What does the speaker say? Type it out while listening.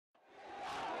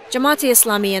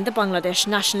Jamaat-e-Islami and the Bangladesh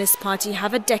Nationalist Party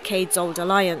have a decades-old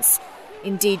alliance.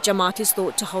 Indeed, Jamaat is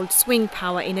thought to hold swing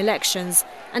power in elections,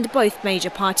 and both major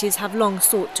parties have long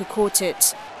sought to court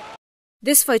it.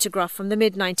 This photograph from the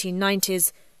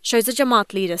mid-1990s shows a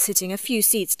Jamaat leader sitting a few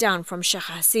seats down from Sheikh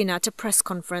Hasina at a press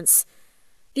conference.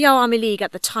 The Awami League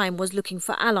at the time was looking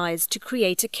for allies to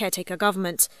create a caretaker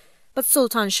government, but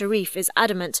Sultan Sharif is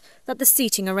adamant that the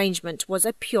seating arrangement was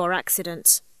a pure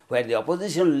accident. Where the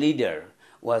opposition leader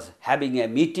was having a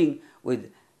meeting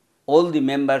with all the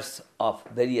members of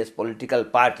various political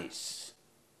parties.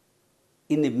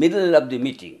 In the middle of the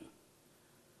meeting,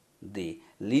 the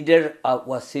leader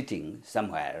was sitting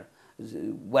somewhere,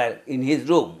 in his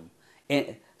room.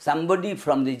 Somebody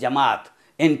from the Jamaat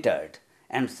entered,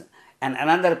 and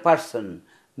another person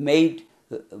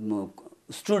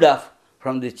stood up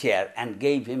from the chair and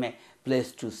gave him a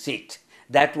place to sit.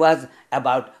 That was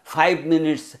about 5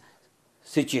 minutes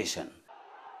situation.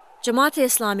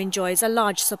 Jamaat-e-Islam enjoys a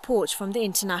large support from the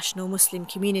international Muslim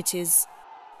communities.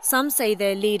 Some say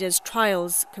their leaders'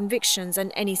 trials, convictions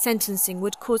and any sentencing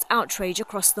would cause outrage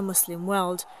across the Muslim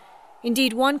world.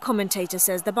 Indeed, one commentator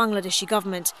says the Bangladeshi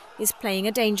government is playing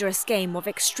a dangerous game of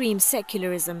extreme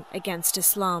secularism against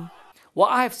Islam. What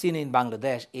I have seen in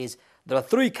Bangladesh is there are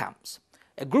three camps.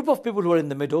 A group of people who are in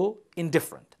the middle,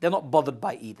 indifferent. They're not bothered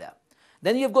by either.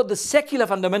 Then you've got the secular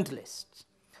fundamentalists,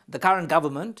 the current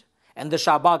government, and the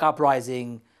Shahbag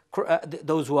uprising,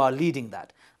 those who are leading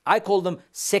that. I call them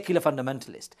secular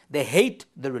fundamentalists. They hate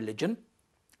the religion.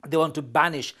 They want to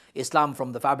banish Islam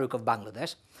from the fabric of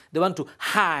Bangladesh. They want to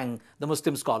hang the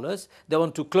Muslim scholars. They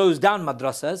want to close down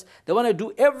madrasas. They want to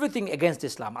do everything against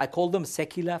Islam. I call them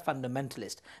secular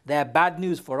fundamentalists. They are bad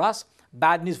news for us,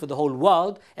 bad news for the whole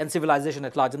world and civilization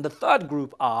at large. And the third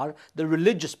group are the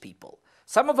religious people.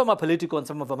 Some of them are political and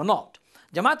some of them are not.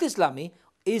 Jamaat-e-Islami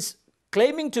is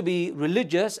claiming to be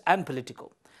religious and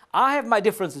political. I have my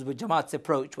differences with Jamaat's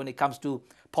approach when it comes to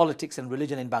politics and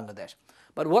religion in Bangladesh.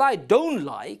 But what I don't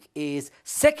like is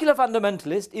secular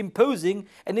fundamentalists imposing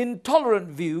an intolerant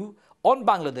view on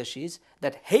Bangladeshis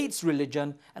that hates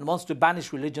religion and wants to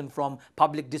banish religion from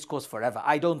public discourse forever.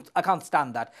 I can't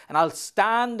stand that. And I'll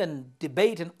stand and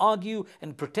debate and argue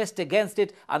and protest against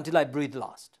it until I breathe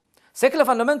last. Secular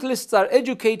fundamentalists are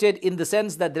educated in the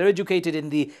sense that they're educated in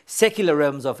the secular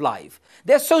realms of life.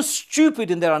 They're so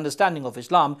stupid in their understanding of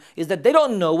Islam is that they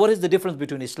don't know what is the difference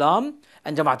between Islam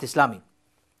and Jamaat-Islami.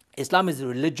 Islam is a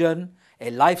religion,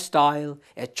 a lifestyle,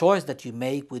 a choice that you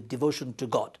make with devotion to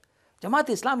God.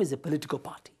 Jamaat-Islam is a political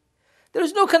party. There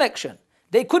is no connection.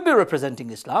 They could be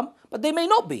representing Islam, but they may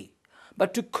not be.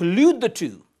 But to collude the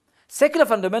two, secular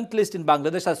fundamentalists in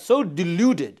Bangladesh are so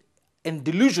deluded and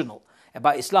delusional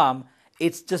about Islam,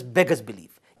 it's just beggars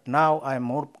belief. Now I am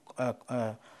more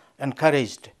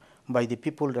encouraged by the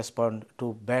people respond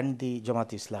to ban the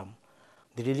Jamaat-Islam.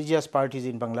 The religious parties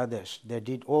in Bangladesh, they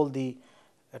did all the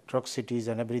atrocities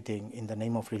and everything in the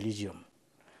name of religion.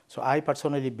 So I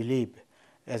personally believe,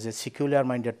 as a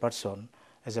secular-minded person,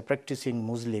 as a practicing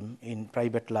Muslim in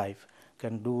private life,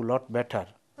 can do a lot better.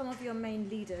 Some of your main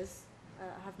leaders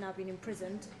have now been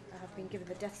imprisoned, have been given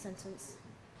the death sentence,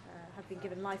 have been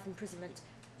given life imprisonment.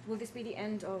 Will this be the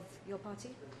end of your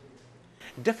party?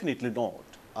 Definitely not.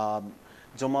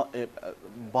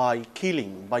 By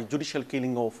judicial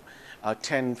killing of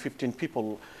 10, 15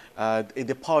 people,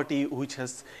 the party which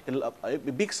has a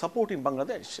big support in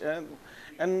Bangladesh,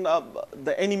 and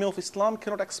the enemy of Islam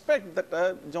cannot expect that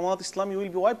Jamaat-Islami will be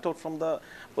wiped out from the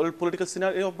political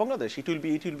scenario of Bangladesh. It will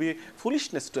be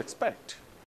foolishness to expect.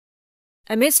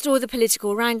 Amidst all the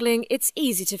political wrangling, it's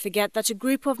easy to forget that a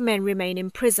group of men remain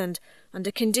imprisoned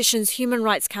under conditions human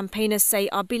rights campaigners say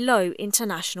are below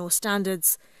international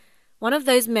standards. One of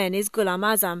those men is Ghulam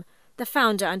Azam, the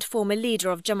founder and former leader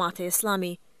of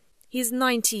Jamaat-e-Islami. He's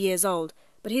 90 years old,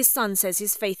 but his son says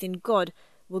his faith in God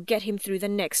will get him through the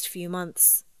next few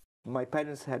months. My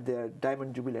parents had their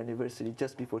Diamond Jubilee anniversary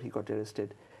just before he got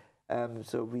arrested. I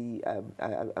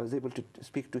was able to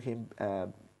speak to him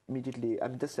immediately,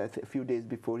 just a few days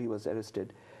before he was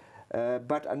arrested.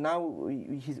 But now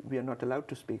we are not allowed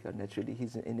to speak, naturally.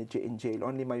 He's in jail.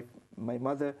 Only my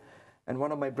mother and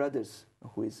one of my brothers,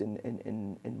 who is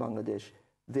in Bangladesh,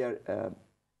 they are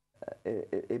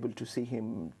able to see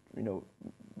him,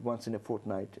 once in a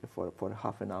fortnight for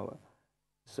half an hour.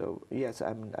 So yes,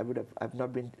 I've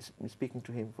not been speaking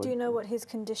to him. Do you know what his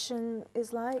condition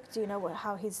is like? Do you know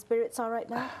how his spirits are right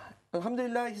now?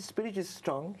 Alhamdulillah, his spirit is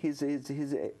strong. He's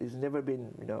never been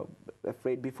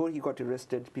afraid. Before he got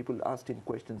arrested, people asked him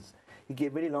questions. He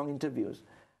gave very long interviews,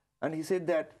 and he said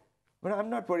that, "Well, I'm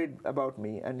not worried about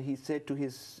me." And he said to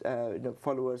his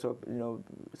followers or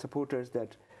supporters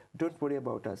that don't worry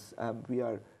about us. We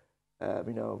are,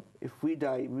 if we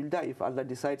die, we'll die. If Allah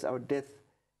decides our death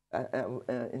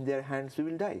in their hands, we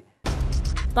will die.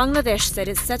 Bangladesh said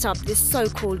it set up this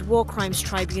so-called War Crimes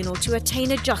Tribunal to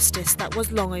attain a justice that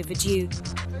was long overdue.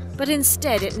 But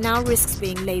instead, it now risks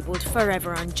being labelled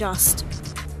forever unjust.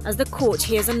 As the court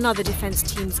hears another defence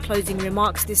team's closing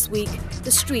remarks this week,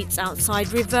 the streets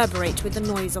outside reverberate with the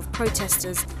noise of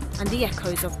protesters and the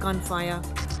echoes of gunfire.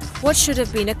 What should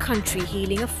have been a country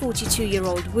healing a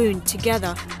 42-year-old wound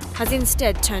together has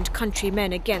instead turned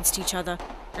countrymen against each other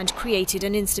and created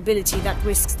an instability that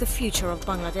risks the future of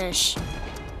Bangladesh.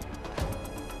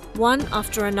 One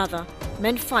after another,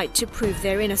 men fight to prove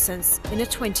their innocence in a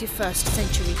 21st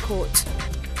century court.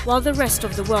 While the rest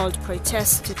of the world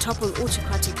protests to topple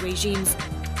autocratic regimes,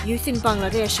 youth in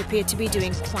Bangladesh appear to be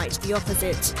doing quite the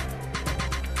opposite.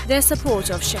 Their support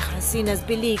of Sheikh Hasina's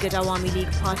beleaguered Awami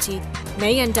League party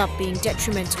may end up being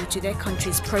detrimental to their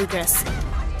country's progress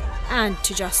and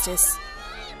to justice.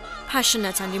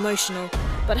 Passionate and emotional,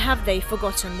 but have they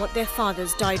forgotten what their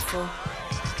fathers died for?